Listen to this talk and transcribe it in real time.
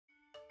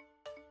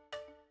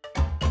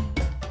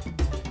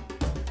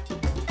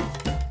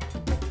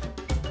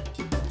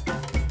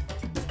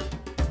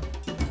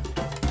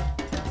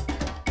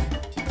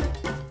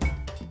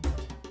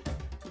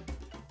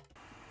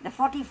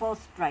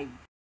44th tribe.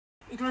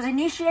 It was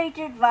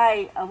initiated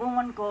by a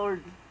woman called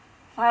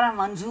Farah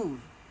Manzoor.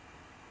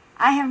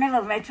 I have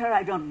never met her,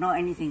 I don't know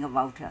anything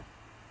about her.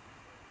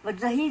 But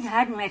Zahid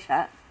had met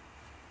her,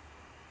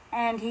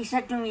 and he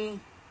said to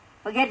me,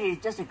 forget it,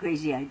 it's just a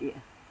crazy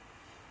idea.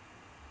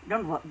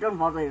 Don't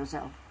bother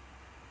yourself.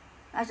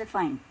 I said,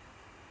 fine.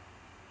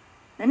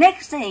 The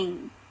next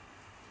thing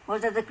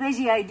was that the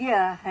crazy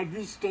idea had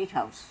reached State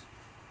House.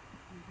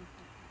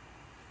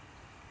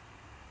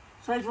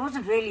 So it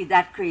wasn't really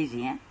that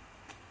crazy, eh?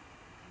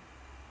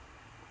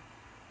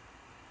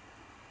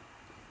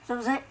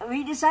 So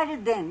we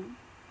decided then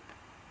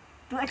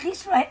to at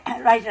least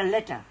write a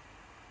letter,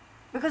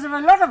 because there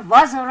was a lot of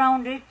buzz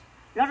around it,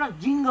 a lot of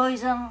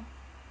jingoism,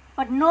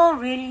 but no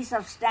really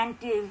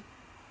substantive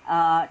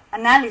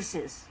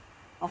analysis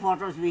of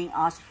what was being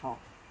asked for.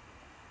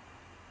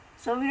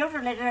 So we wrote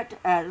a letter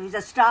which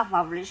the staff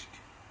published,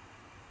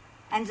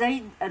 and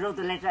Zahid wrote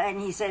the letter, and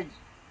he said,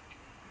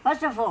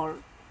 first of all,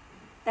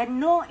 that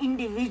no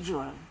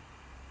individual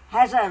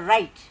has a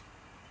right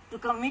to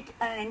commit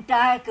an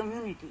entire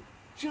community.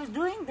 She was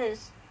doing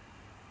this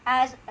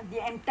as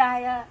the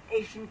entire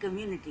Asian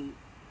community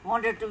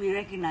wanted to be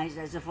recognized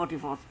as the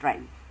 44th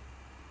tribe.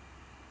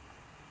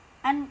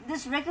 And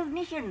this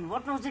recognition,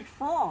 what was it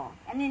for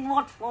and in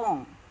what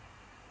form?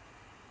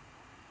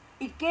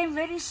 It came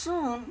very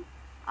soon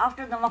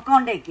after the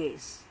Makonde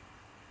case.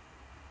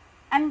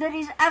 And there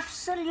is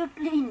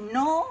absolutely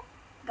no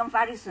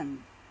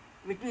comparison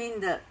between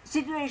the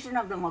situation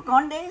of the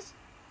Makondes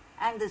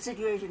and the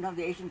situation of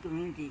the Asian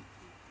community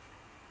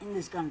in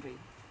this country.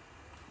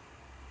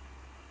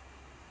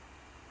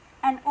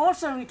 And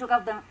also we took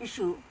up the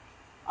issue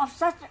of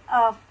such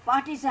a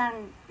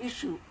partisan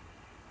issue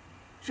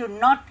should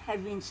not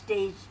have been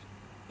staged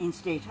in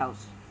State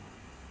House.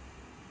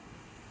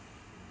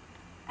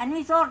 And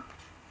we thought,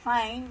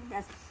 fine,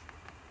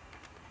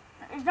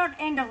 it's not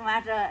end of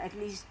matter, at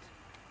least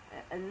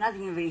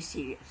nothing very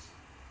serious.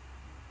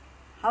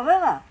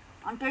 However,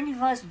 on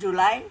 21st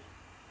July,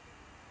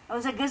 there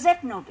was a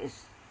Gazette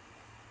notice,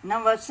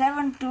 number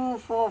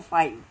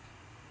 7245,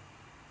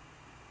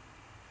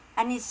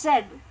 and it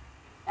said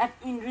that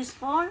in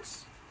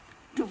response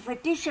to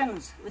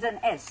petitions with an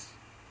S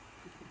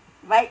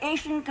by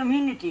Asian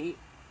community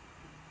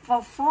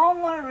for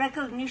formal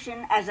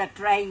recognition as a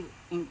tribe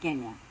in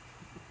Kenya.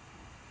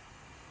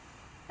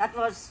 That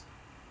was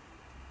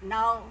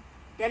now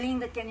telling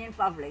the Kenyan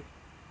public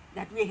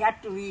that we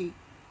had to be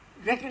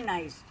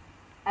recognized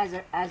as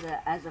a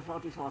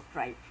 44th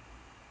tribe.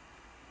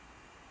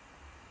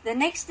 The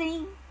next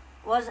thing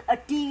was a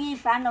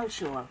TV panel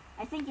show.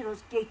 I think it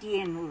was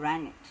KTN who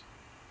ran it.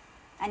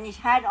 And it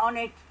had on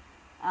it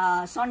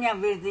Sonia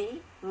Virdi,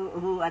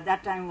 who at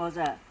that time was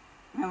a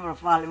member of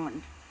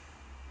parliament,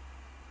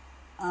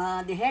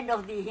 the head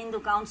of the Hindu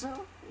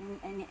Council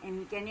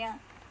in Kenya,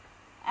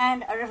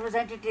 and a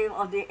representative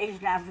of the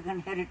Asian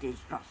African Heritage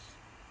Trust.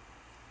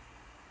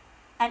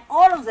 And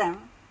all of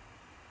them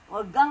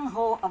were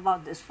gung-ho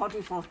about this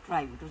 44th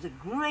tribe. It was a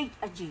great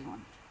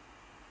achievement.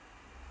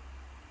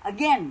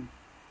 Again,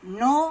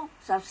 no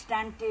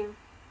substantive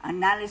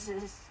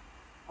analysis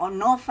or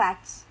no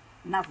facts,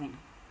 nothing.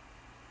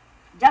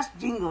 Just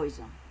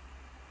jingoism.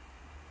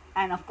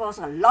 And of course,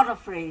 a lot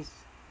of praise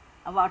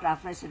about our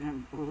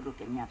President Uhuru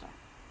Kenyatta.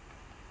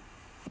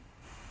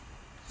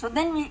 So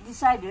then we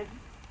decided,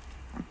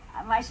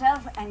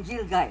 myself and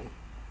Jill Guy,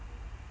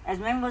 as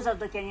members of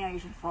the Kenya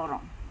Asian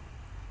Forum,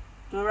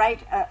 to write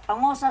a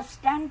more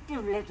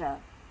substantive letter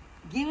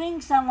giving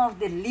some of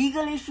the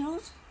legal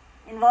issues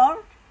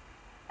involved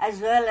as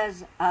well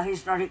as a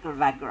historical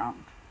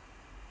background.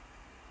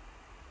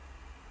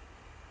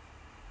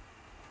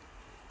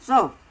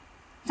 So,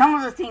 some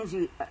of the things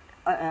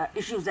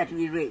issues that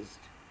we raised.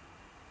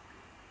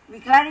 We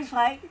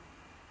clarified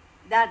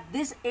that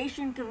this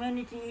Asian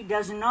community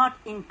does not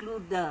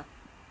include the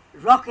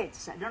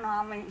rockets. I don't know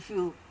how many of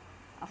you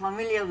are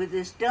familiar with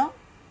this term,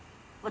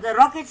 but the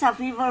rockets are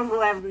people who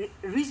have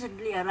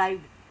recently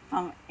arrived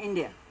from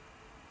India,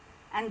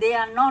 and they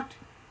are not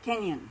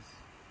Kenyans,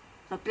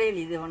 so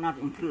clearly they were not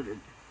included.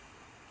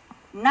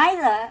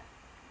 Neither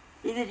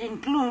did it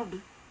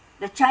include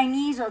the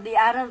Chinese or the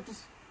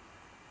Arabs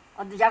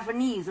or the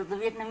Japanese or the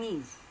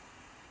Vietnamese,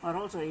 who are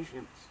also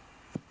Asians.